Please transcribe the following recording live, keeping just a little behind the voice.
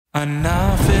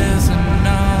Enough is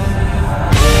enough.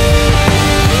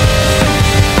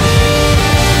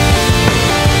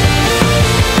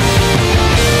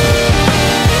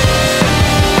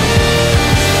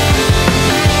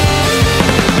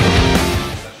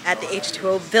 At the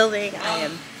H2O building, I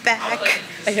am back.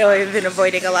 I know I've been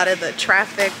avoiding a lot of the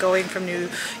traffic going from New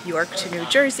York to New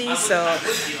Jersey, so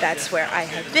that's where I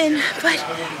have been, but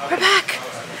we're back.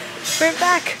 We're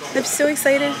back. I'm so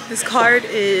excited. This card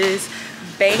is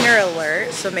banger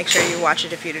alert, so make sure you watch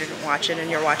it if you didn't watch it and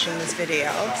you're watching this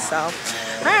video. So,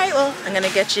 alright, well, I'm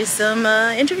gonna get you some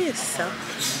interviews. So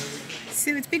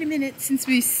it's been a minute since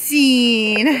we've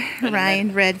seen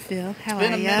Ryan Redfield. How are you?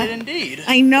 It's been a minute indeed.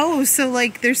 I know, so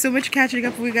like there's so much catching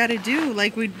up we gotta do.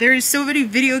 Like there's so many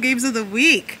video games of the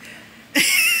week.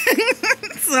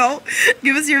 So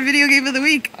give us your video game of the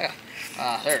week.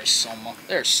 There's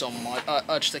so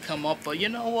much to come up, but you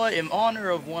know what? In honor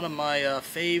of one of my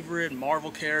favorite Marvel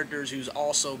characters, who's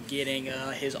also getting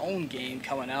his own game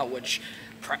coming out, which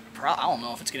I don't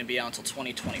know if it's going to be out until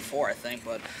 2024, I think,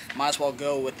 but might as well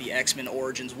go with the X-Men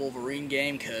Origins Wolverine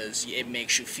game, because it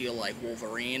makes you feel like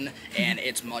Wolverine, and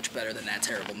it's much better than that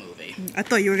terrible movie. I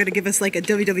thought you were going to give us like a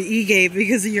WWE game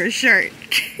because of your shirt.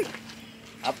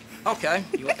 Okay,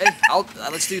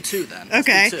 let's do two then.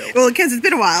 Okay, well, because it's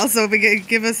been a while, so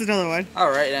give us another one.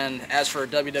 Alright, and as for a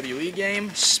WWE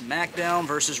game, SmackDown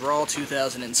vs. Raw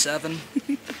 2007.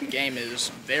 The game is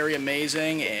very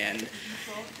amazing, and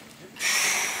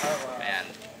man,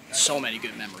 so many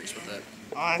good memories with it.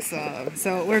 Awesome.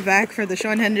 So we're back for the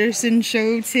Sean Henderson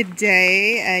show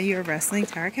today, and you're wrestling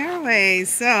Tara Caraway,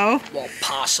 so... Well,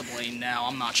 possibly now.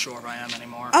 I'm not sure if I am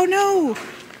anymore. Oh, no!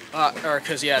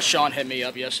 Because, yeah, Sean hit me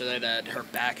up yesterday that her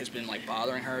back has been, like,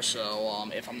 bothering her, so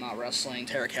if I'm not wrestling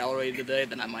Tara Caraway today,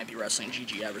 then I might be wrestling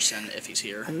Gigi Everson if he's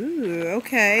here. Ooh,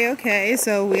 okay.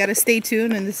 So we gotta stay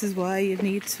tuned, and this is why you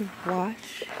need to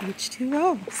watch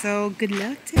H2O. So good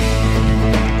luck to you.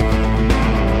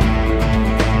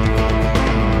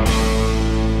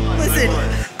 Listen,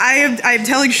 I'm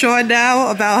telling Sean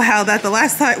now about how that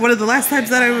one of the last times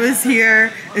that I was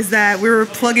here is that we were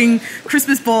plugging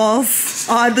Christmas balls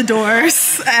on the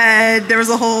doors, and there was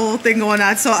a whole thing going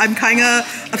on. So I'm kind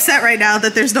of upset right now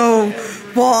that there's no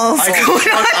balls going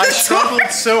on. I struggled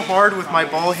so hard with my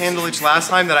ball handlage last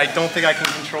time that I don't think I can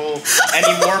control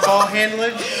any more ball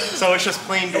handlage. So it's just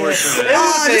plain doors today.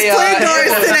 Oh, just plain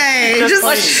doors today.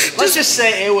 Let's just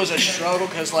say it was a struggle,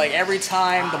 because like every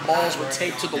time the balls were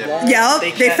taped to the wall,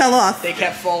 they fell off. They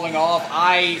kept falling off.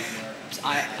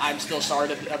 I'm still sorry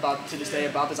to this day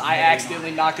about this. I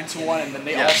accidentally knocked into one, and then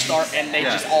they all start, and they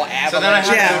just all avalanche. So then I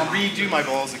have to redo my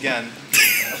balls again.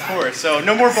 Of course. So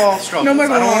no more ball struggles. No more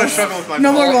balls. I don't want to struggle with my balls.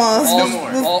 No more balls. No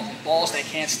more. Balls that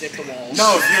can't stick to walls.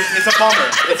 No, it's a bummer.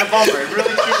 It's a bummer. It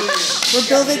really truly is. We're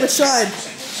building with Sean.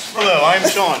 Hello, I'm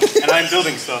Sean, and I'm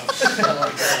building stuff.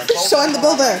 Sean the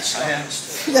builder.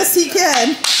 Yes, he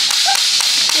can.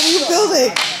 What are you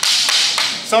building?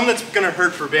 Something that's gonna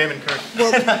hurt for Bam and Kirk.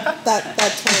 Well, that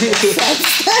totally makes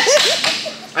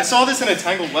sense. I saw this in a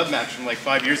Tangled Web match from like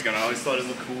 5 years ago, and I always thought it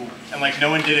looked cool. And like no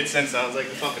one did it since. I was like,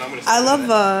 fuck it, I'm gonna. I love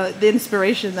the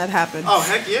inspiration that happened. Oh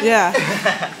heck yeah! Yeah,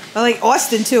 I like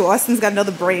Austin too. Austin's got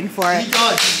another brain for it. He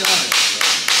does.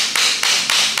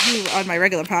 You on my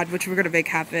regular pod, which we're gonna make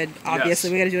happen.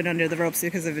 Obviously, we gotta do it under the ropes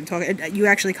because I've been talking. You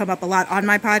actually come up a lot on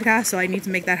my podcast, so I need to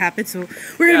make that happen. So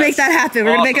we're gonna make that happen.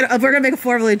 We're gonna make a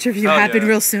formal interview happen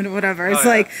real soon or whatever. It's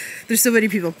like there's so many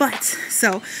people, but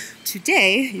so.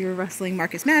 Today, you're wrestling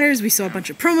Marcus Matters. We saw a bunch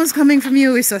of promos coming from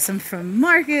you. We saw some from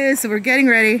Marcus. So we're getting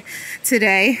ready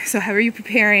today. So how are you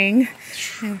preparing?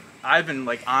 I've been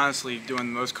like honestly doing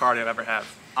the most cardio I've ever had.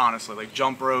 Honestly, like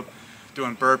jump rope,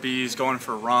 doing burpees, going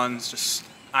for runs. Just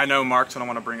I know Mark's gonna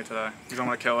want to bring it today. He's gonna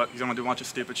want to kill it. He's gonna do a bunch of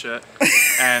stupid shit,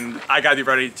 and I gotta be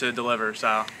ready to deliver.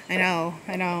 So I know,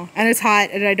 and it's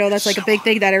hot, and I know that's like a big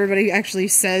thing that everybody actually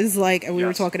says. Like, and we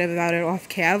were talking about it off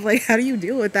cab. Like, how do you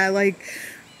deal with that? Like.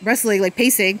 Wrestling, like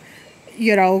pacing,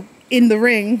 you know, in the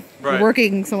ring,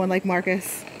 working someone like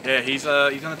Marcus. Yeah, he's gonna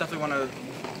definitely want to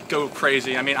go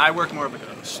crazy. I mean, I work more of like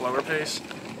a slower pace,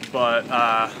 but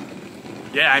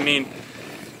yeah, I mean,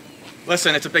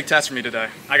 listen, it's a big test for me today.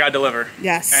 I gotta deliver.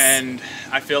 Yes. And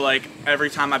I feel like every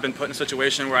time I've been put in a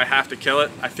situation where I have to kill it,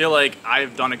 I feel like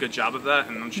I've done a good job of that,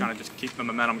 and I'm trying to just keep the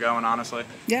momentum going, honestly.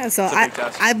 Yeah, so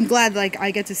I'm glad, like,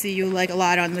 I get to see you, like, a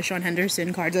lot on the Sean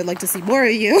Henderson cards. I'd like to see more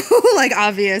of you, like,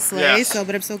 obviously. Yes. So,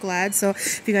 but I'm so glad. So,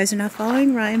 if you guys are not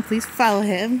following Ryan, please follow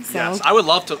him. So. Yes, I would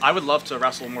love to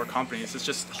wrestle more companies. It's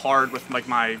just hard with, like,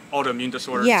 my autoimmune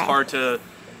disorder. Yeah. It's hard to,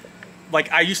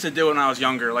 like, I used to do it when I was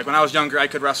younger. Like, when I was younger, I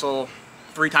could wrestle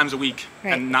 3 times a week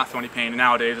Right. and not feel any pain. And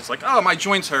nowadays it's like, oh, my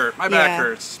joints hurt, my back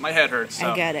hurts, my head hurts.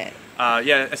 So, I get it.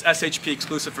 yeah, it's SHP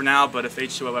exclusive for now, but if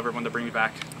H2O ever wanted to bring me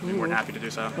back, I'd be more than happy to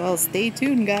do so. Well, stay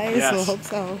tuned, guys. Yes. We'll hope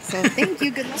so. So thank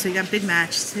you. Good luck. So you got a big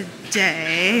match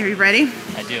today. Are you ready?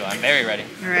 I do. I'm very ready.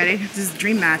 You ready? This is a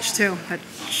dream match too that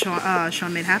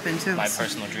Sean made happen too. My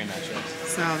personal dream match.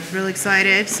 So really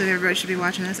excited. So everybody should be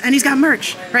watching this. And he's got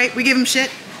merch, right? We give him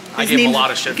shit. I gave him a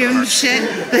lot of shit. Give him shit.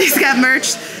 He's got merch.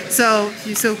 So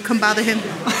come bother him.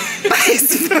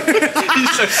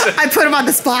 I put him on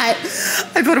the spot.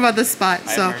 I put him on the spot.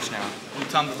 I So. have merch now. Can you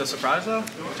tell them the surprise though?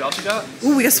 What else you got?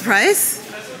 Ooh, we got a surprise.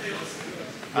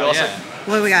 Oh, yeah.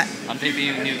 What do we got? I'm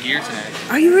debuting new gear today.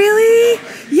 Are you really?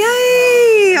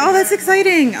 Yay! Oh, that's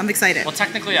exciting. I'm excited. Well,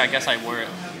 technically, I guess I wore it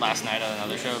last night at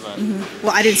another show, but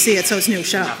Well, I didn't see it, so it's new.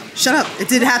 Shut up. Shut up. It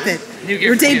did happen. New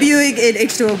gear We're for you. debuting in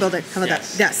H2O building. How about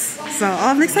Yes. that? Yes. So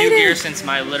I'm new excited. gear since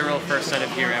my literal first set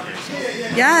of gear ever. So.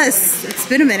 Yes. It's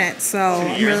been a minute, so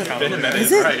I'm really. Been a minute,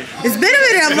 Is it? right? It's been a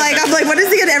minute. I'm like, what is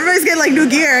he getting? Everybody's getting like new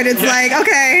gear, and it's like,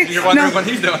 okay. You're wondering no. what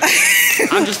he's doing.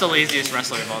 I'm just the laziest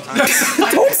wrestler of all time.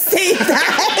 Don't say that.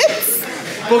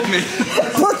 Book me.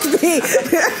 Book me.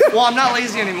 Well, I'm not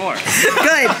lazy anymore.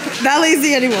 Good. Not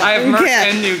lazy anymore. I have We merch can't.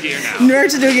 and new gear now.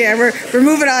 Merch and new gear. We're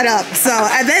moving on up. So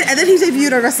and then he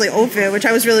debuted on Wrestling Open, which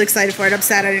I was really excited for, and I'm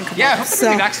sad I didn't come. Yeah, I up. hope they bring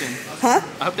me back soon. Huh?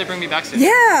 I hope they bring me back soon.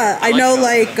 Yeah, I like know.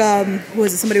 that. Like, who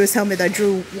was it? Somebody was telling me that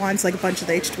Drew wants like a bunch of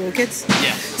the H2O kids.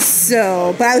 Yeah.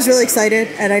 So, but I was really excited,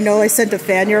 and I know I sent a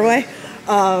fan your way.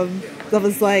 That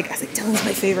was like, Dylan's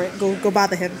my favorite. Go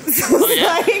bother him. So I was Oh, yeah?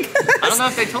 like, I don't know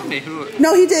if they told me who.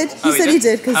 no, he did. He Oh, he said did? he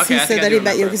did because Okay, he I said think I that do he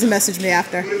met you remember. because he messaged me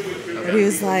after. And he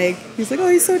was like, oh,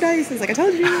 he's so nice. He's like, I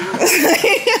told you.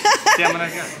 See, I'm gonna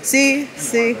go. See,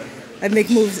 I make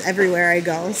moves everywhere I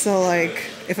go. So like,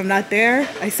 if I'm not there,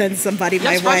 I send somebody Yeah, my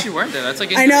I'm surprised way. you weren't there. That's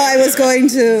like. I know I was going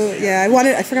to. Yeah,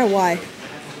 I forgot why.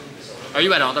 Are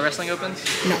you at all the wrestling opens?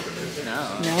 No.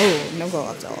 No. No go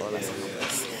up to all of us.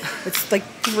 It's like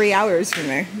 3 hours for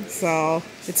me, so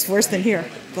it's worse than here.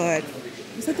 But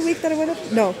was that the week that I went up?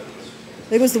 No, I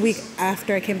think it was the week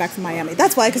after I came back from Miami.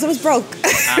 That's why, because I was broke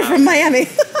from Miami.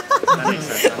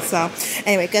 So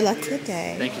anyway, good luck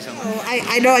today. Thank you so much. Oh,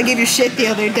 I know I gave you shit the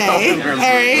other day. All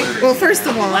right. Well, first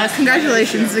of all,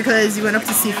 congratulations because you went up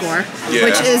to C4,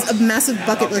 which is a massive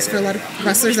bucket list for a lot of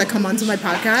wrestlers that come onto my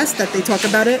podcast that they talk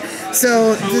about it.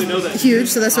 So huge.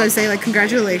 So that's why I say like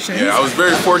congratulations. Yeah, I was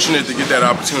very fortunate to get that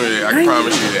opportunity. I can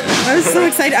promise you that. I was so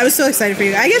excited. I was so excited for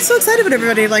you. I get so excited when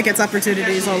everybody like gets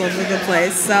opportunities all over the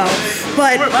place. So,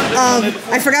 but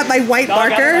I forgot my white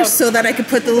marker so that I could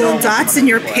put the little dots in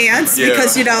your pants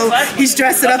because he's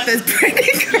dressed it up as Brandon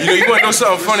Kirk. You want to know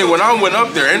something funny? When I went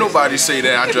up there, ain't nobody say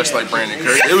that I dressed like Brandon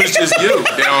Kirk. It was just you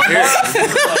down here.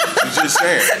 I'm just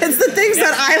saying. It's the things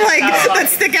that I like that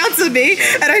stick out to me.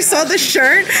 And I saw the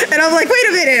shirt and I'm like, wait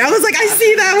a minute. I was like, I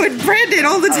see that with Brandon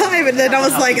all the time. And then I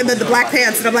was like, and then the black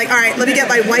pants. And I'm like, all right, let me get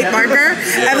my white marker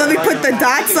and let me put the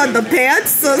dots on the pants.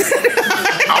 So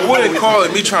I wouldn't call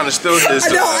it me trying to steal his.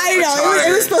 no, I know.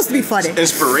 It was supposed to be funny.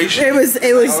 Inspiration. It was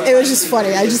just funny.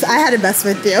 I had to mess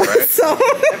with you. Right. So,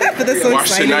 but that's so Watch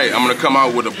exciting. tonight. I'm gonna come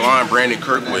out with a blonde Brandon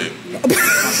Kirk wig.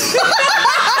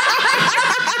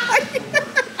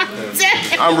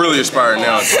 I'm really inspired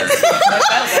now, Terry.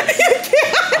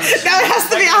 Now it has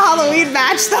to be a Halloween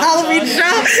match, the Halloween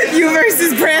show, you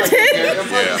versus Brandon.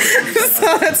 Yeah.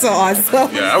 So that's so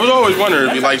awesome. Yeah, I was always wondering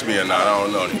if he likes me or not. I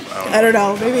don't know. I don't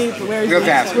know. Maybe we're gonna have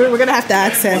to ask him. We're gonna have to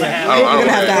ask him.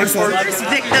 First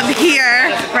victim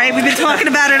here, right? We've been talking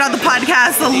about it on the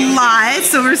podcast a lot.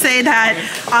 So we're saying that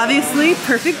obviously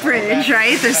perfect bridge,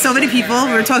 right? There's so many people.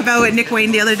 We were talking about it with Nick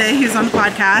Wayne the other day. He was on the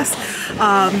podcast.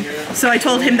 So I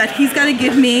told him that he's gonna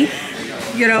give me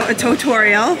a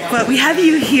tutorial, but we have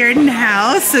you here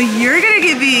now, so you're gonna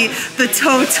give me the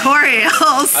tutorial.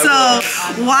 So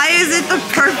why is it the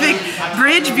perfect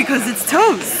bridge? Because it's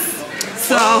toes.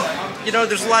 So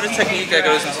there's a lot of technique that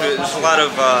goes into it. There's a lot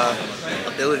of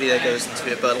ability that goes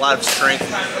into it, but a lot of strength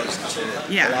that goes into it.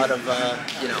 Yeah. A lot of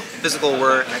physical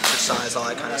work, exercise, all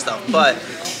that kind of stuff. But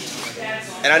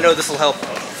and I know this will help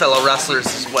fellow wrestlers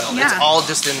as well. Yeah. It's all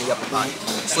just in the upper body.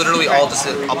 It's literally all just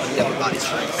up in the upper body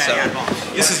strength. So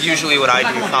this is usually what I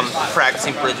do if I'm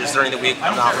practicing bridges during the week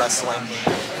when I'm not wrestling.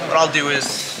 What I'll do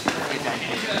is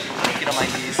get on my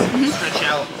knees, stretch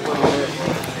out a little bit.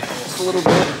 Just a little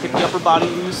bit, get the upper body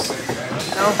loose.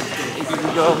 Maybe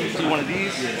we go do one of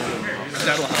these.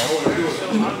 That'll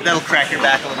help. That'll crack your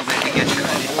back a little bit to get you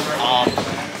ready.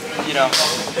 Do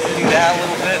that a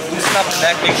little bit, loosen up the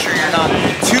neck, make sure you're not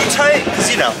too tight,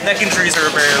 because neck injuries are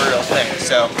a very real thing.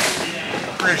 So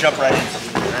we're gonna jump right into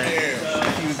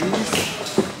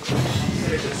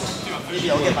it.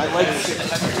 maybe I'll get my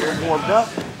legs warmed up.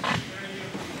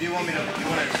 Do you want me to?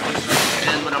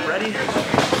 And when I'm ready,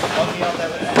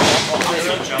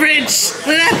 Bridge.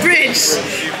 Look at that bridge.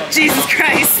 Jesus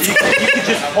Christ. you can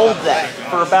just hold that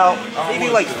for about maybe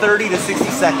like 30 to 60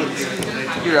 seconds.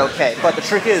 You're okay. But the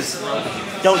trick is,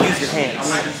 don't use your hands.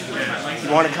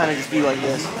 You want to kind of just be like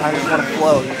this. You kind of just want to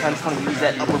flow. You kind of just want to use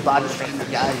that upper body strength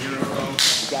to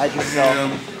guide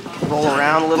yourself. Roll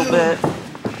around a little bit.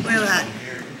 Look at that.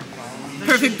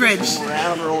 Perfect bridge.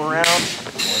 Roll around.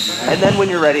 And then when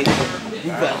you're ready,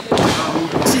 you go.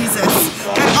 Jesus.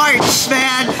 That arch,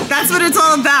 man. That's what it's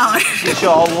all about. Get you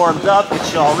all warmed up,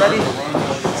 get you all ready.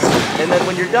 And then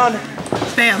when you're done,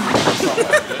 bam.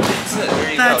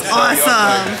 That's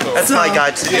awesome. That's my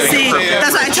guide to doing See,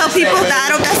 that's why I tell people that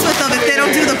I don't mess with them if they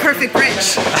don't do the perfect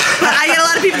bridge. But I get a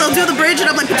lot of people that'll do the bridge and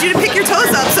I'm like, but you didn't pick your toes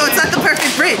up, so it's not the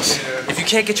perfect bridge. If you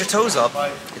can't get your toes up,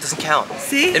 it doesn't count.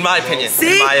 See? In my opinion.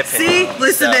 See? In my opinion. See?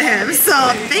 Listen to him. So,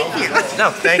 thank you. No,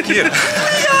 thank you.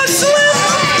 He's got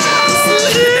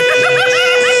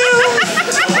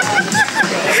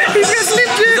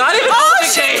Slim Jim. Not even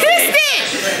she kissed it!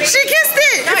 She kissed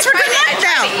it! It's her good luck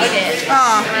now.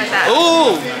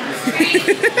 Ooh!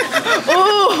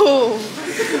 Ooh!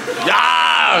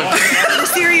 Yeah! A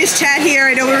serious chat here.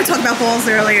 I know we were talking about balls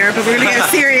earlier, but we're gonna get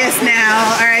serious now.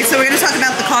 All right, so we're gonna talk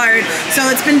about the card. So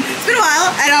it's been a while,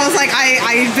 and I was like,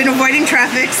 I've been avoiding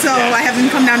traffic, so I haven't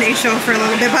come down to H-Show for a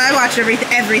little bit, but I watched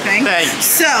everything. Thanks.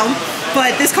 So,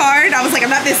 but this card, I was like,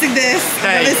 I'm not missing this.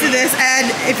 I'm not missing this,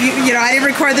 and if you know, I didn't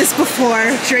record this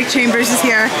before. Drake Chambers is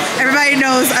here. Everybody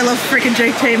knows I love freaking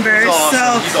Drake Chambers.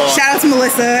 Awesome. So shout out to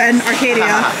Melissa and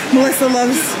Arcadia. Melissa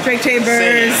loves Drake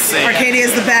Chambers. Same. Arcadia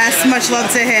is the best. Much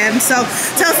love to him. So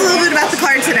tell us a little bit about the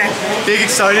card today. Big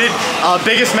excited.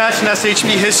 Biggest match in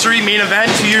SHP history. Main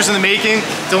event, 2 years in the making.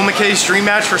 Dylan McKay's dream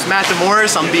match versus Matt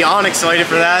DeMorris. I'm beyond excited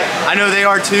for that. I know they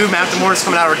are too. Matt DeMorris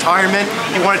coming out of retirement.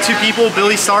 He wanted two people,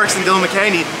 Billy Starks and Dylan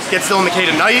McKay, and he gets Dylan McKay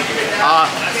tonight.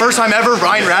 First time ever,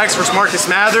 Ryan Radix versus Marcus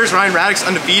Mathers. Ryan Radix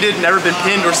undefeated, never been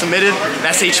pinned or submitted in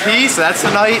SHP, so that's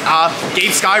tonight.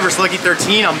 Gabe Sky versus Lucky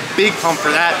 13. I'm big pumped for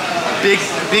that. Big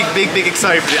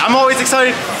excited for it. I'm always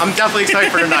excited. I'm definitely excited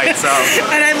for tonight. So.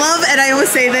 And I love, and I always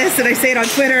say this, and I say it on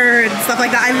Twitter and stuff like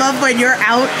that. I love when you're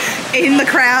out in the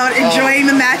crowd enjoying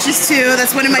the matches too.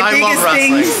 That's one of my biggest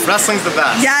things. Wrestling's the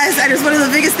best. Yes, and it's one of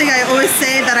the biggest things I always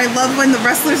say, that I love when the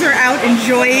wrestlers are out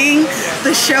enjoying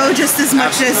the show just as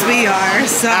much as we are.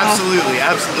 So absolutely.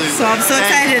 So I'm so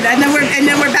excited, and then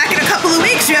we're back in a couple of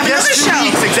weeks. You have another show.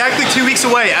 Exactly 2 weeks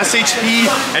away. SHP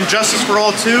and Justice for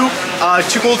All 2.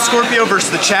 Two Gold Scorpio versus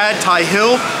the Chad, Ty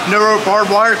Hill. No Rope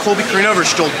Barbed Wire, Colby Carino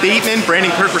versus Joel Bateman.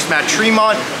 Brandon Kirk versus Matt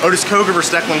Tremont. Otis Koga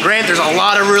versus Declan Grant. There's a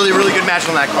lot of really good matches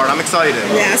on that card. I'm excited.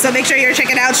 Yeah, so make sure you're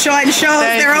checking out Sean shows.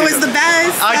 They're always the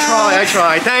best. So. I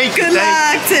try. Thank you. Good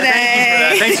luck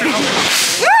today. Thank you for that.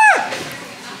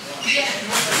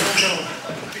 Thanks for coming.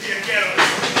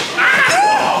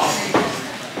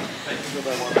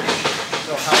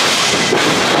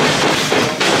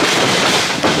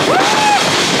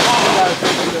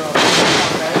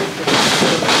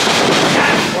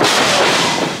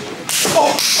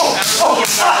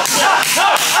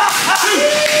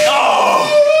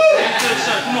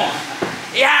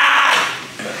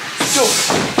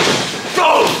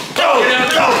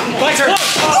 My turn.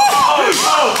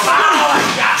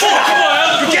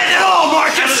 You're getting it all,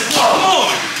 Marcus. Come on.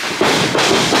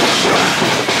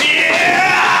 Yeah.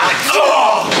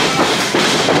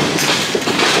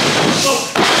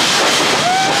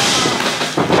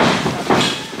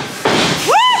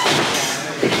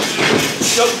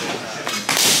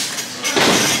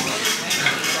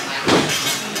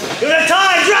 Good at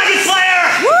time, Dragon Slayer.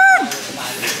 Woo!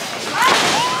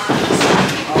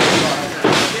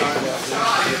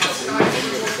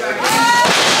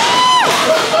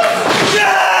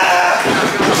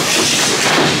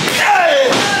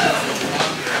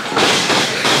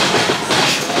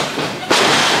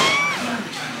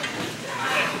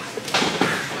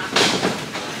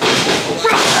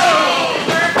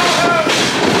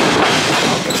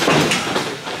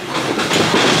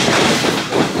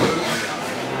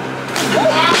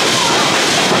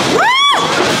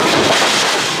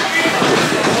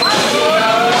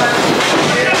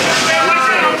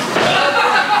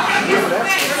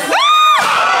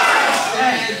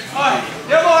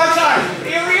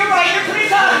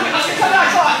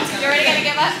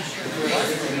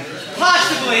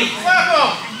 Possibly.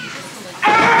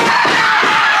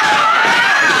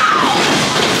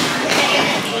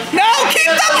 No, keep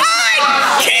them on!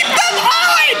 Keep them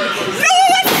on! No,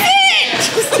 that's it!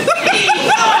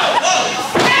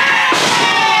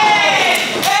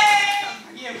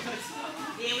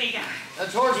 Here we go.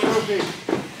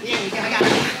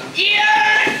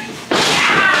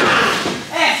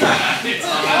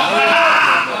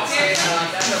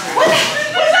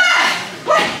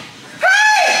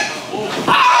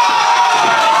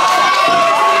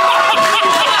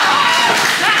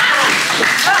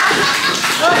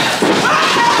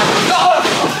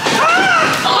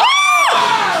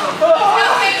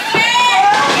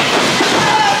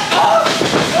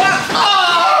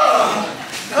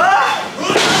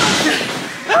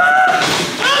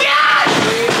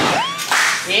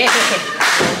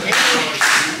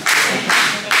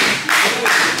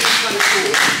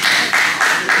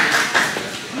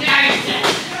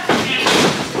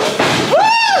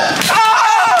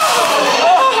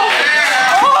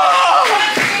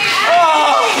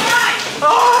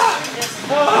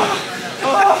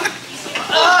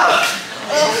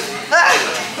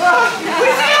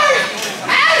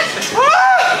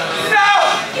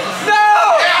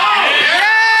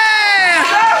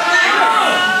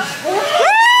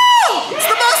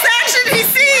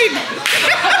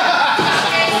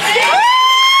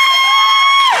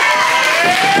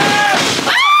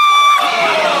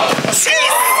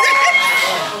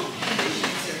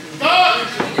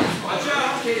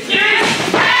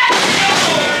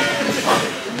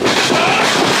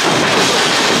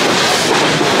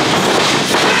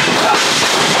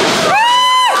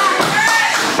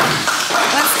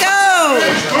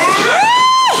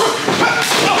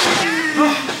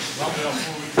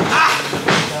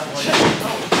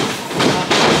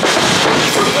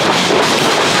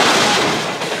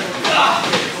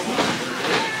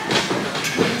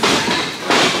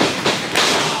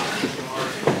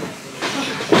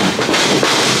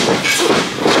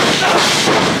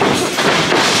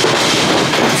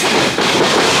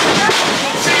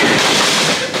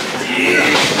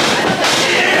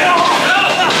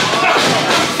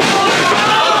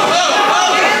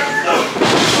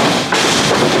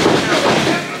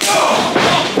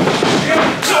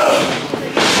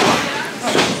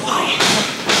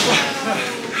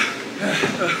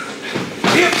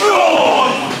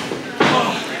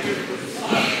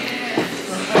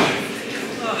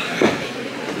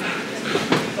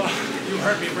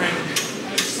 hurt me, Brandon.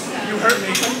 You hurt me.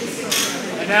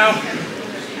 And now,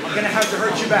 I'm gonna have to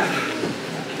hurt you back.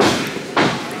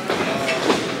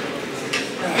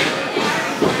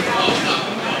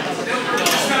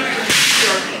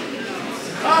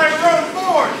 I run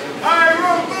forward! I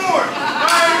run forward!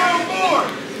 I run forward!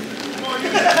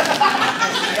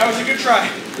 That was a good try.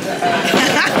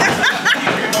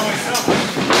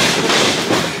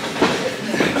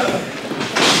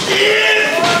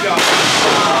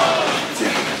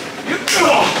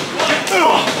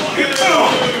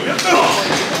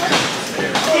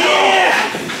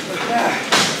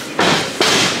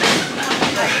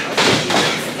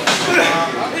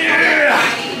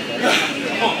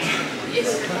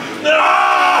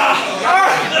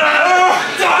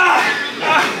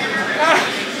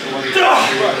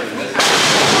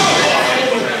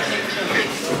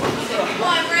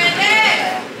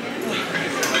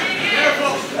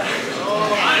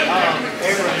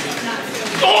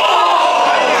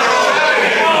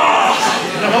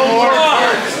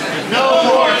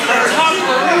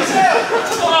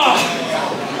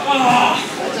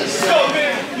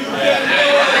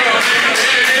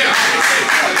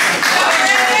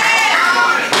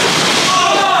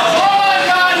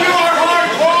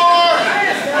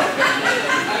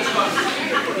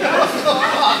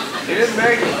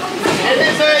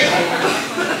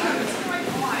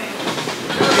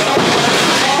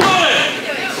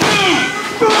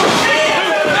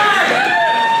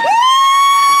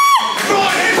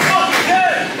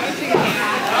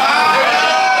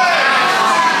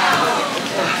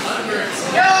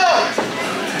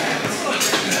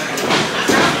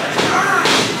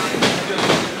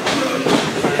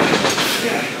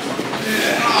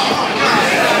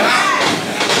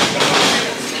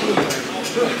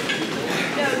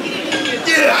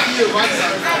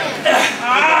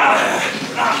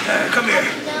 Come here.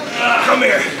 Come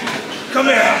here. Come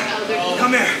here.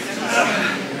 Come here.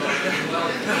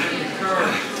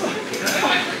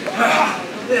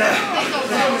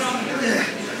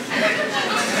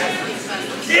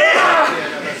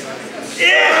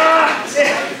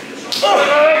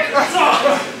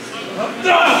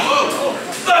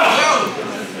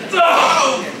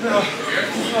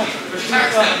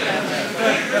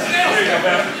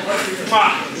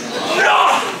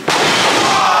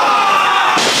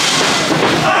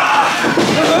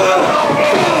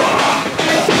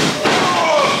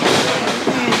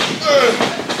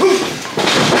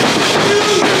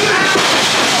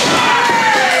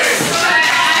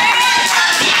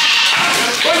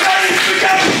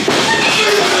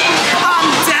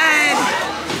 I'm dead.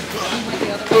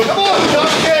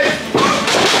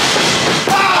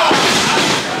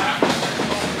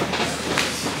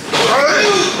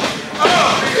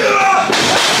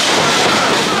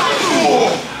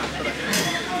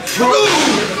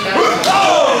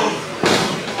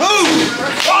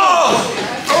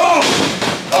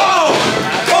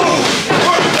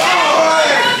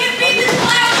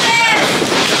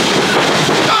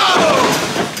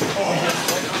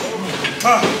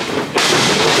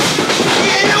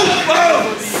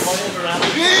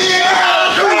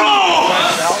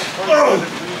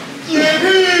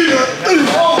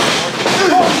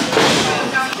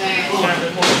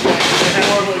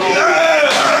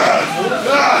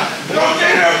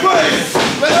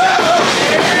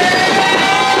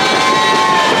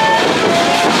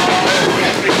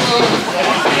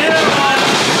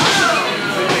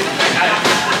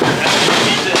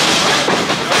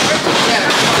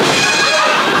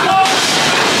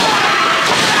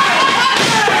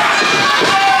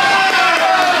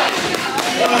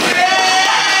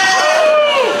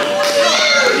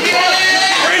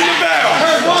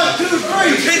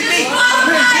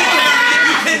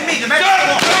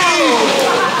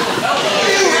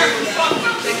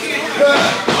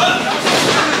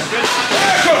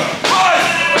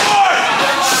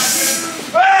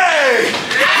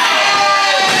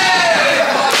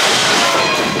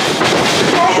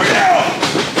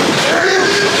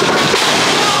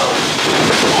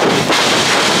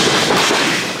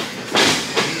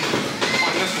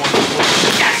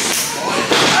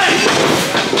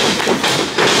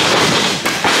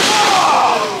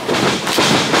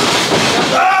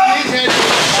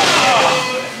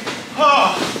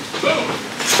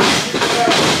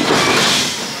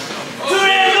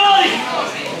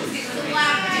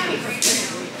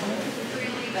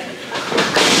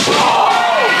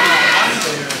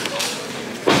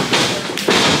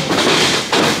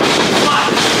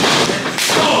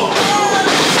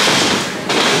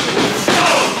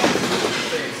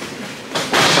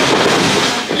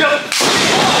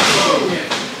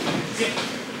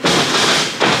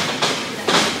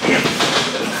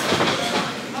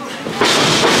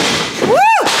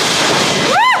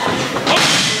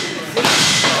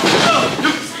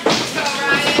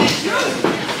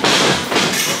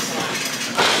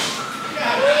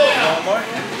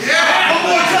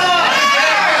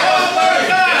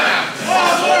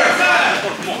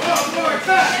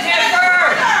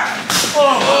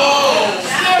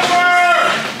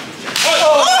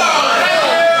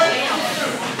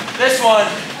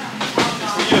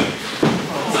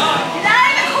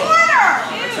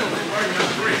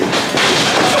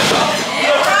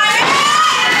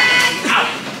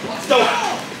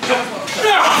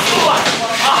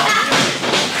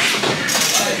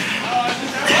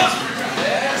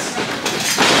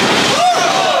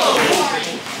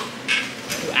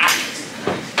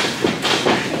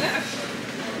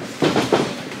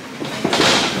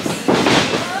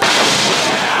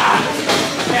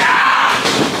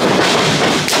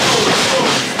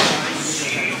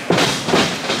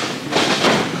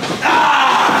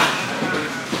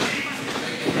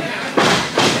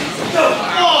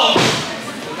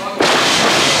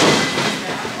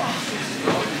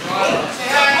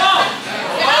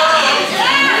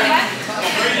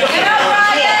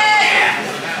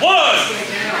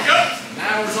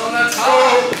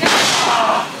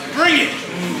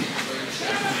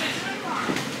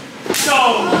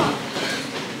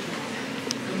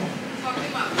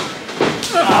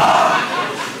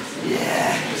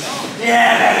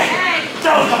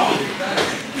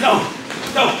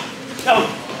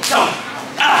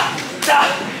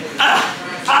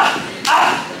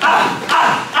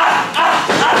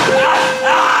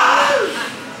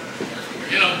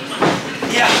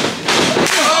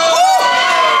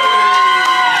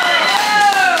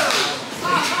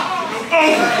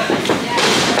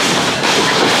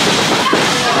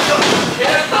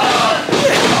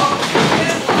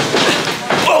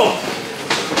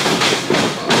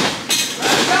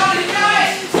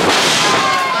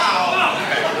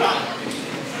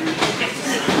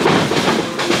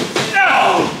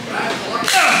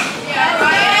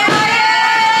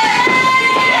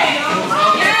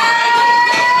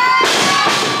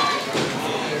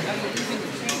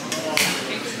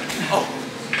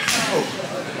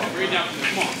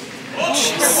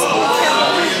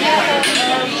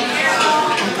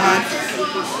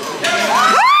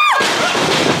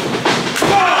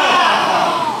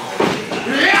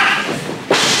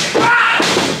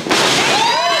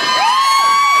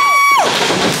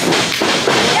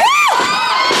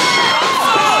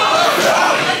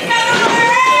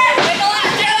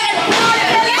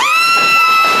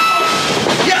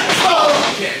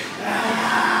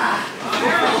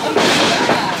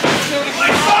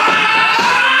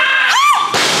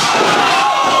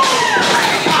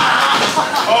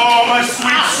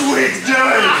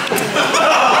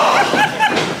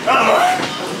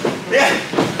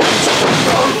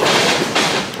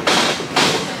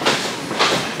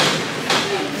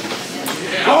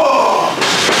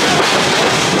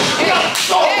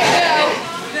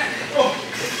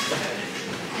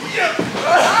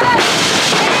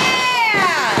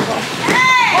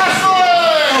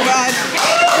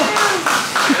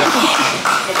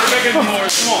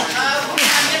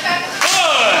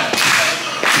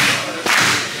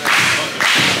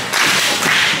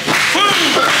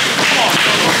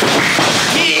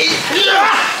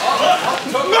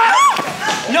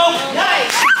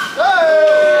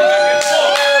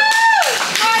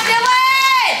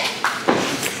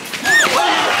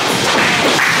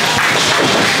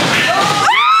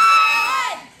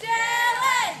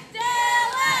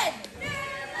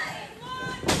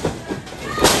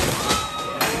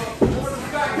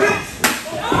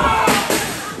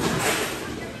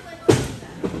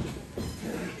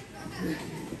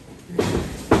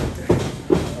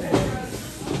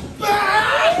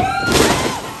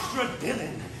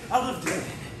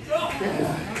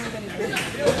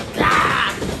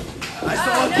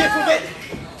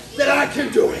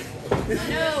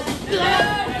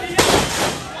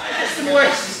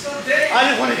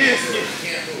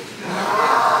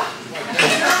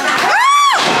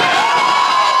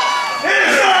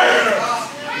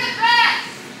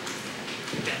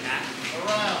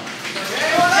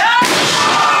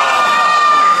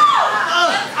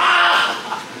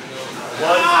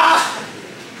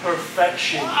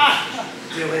 Perfection,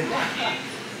 Dylan.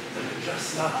 You're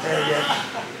just not there yet.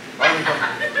 Are you?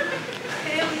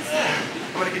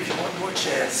 I'm gonna give you one more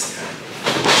chance.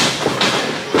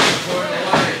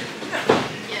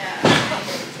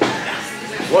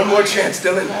 One more chance,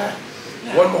 Dylan.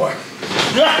 One more.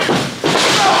 Go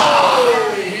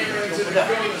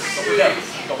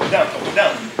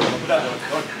down.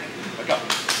 Look up.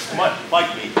 Come on,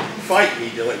 fight me. Fight me,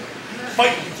 Dylan.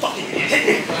 Fight me, you fucking idiot. Hit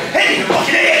me. Hit me, you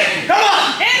fucking idiot. Come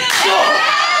on.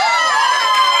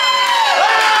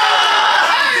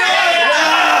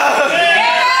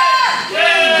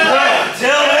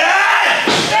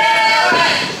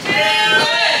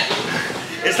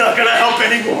 It's not gonna help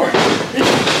anymore.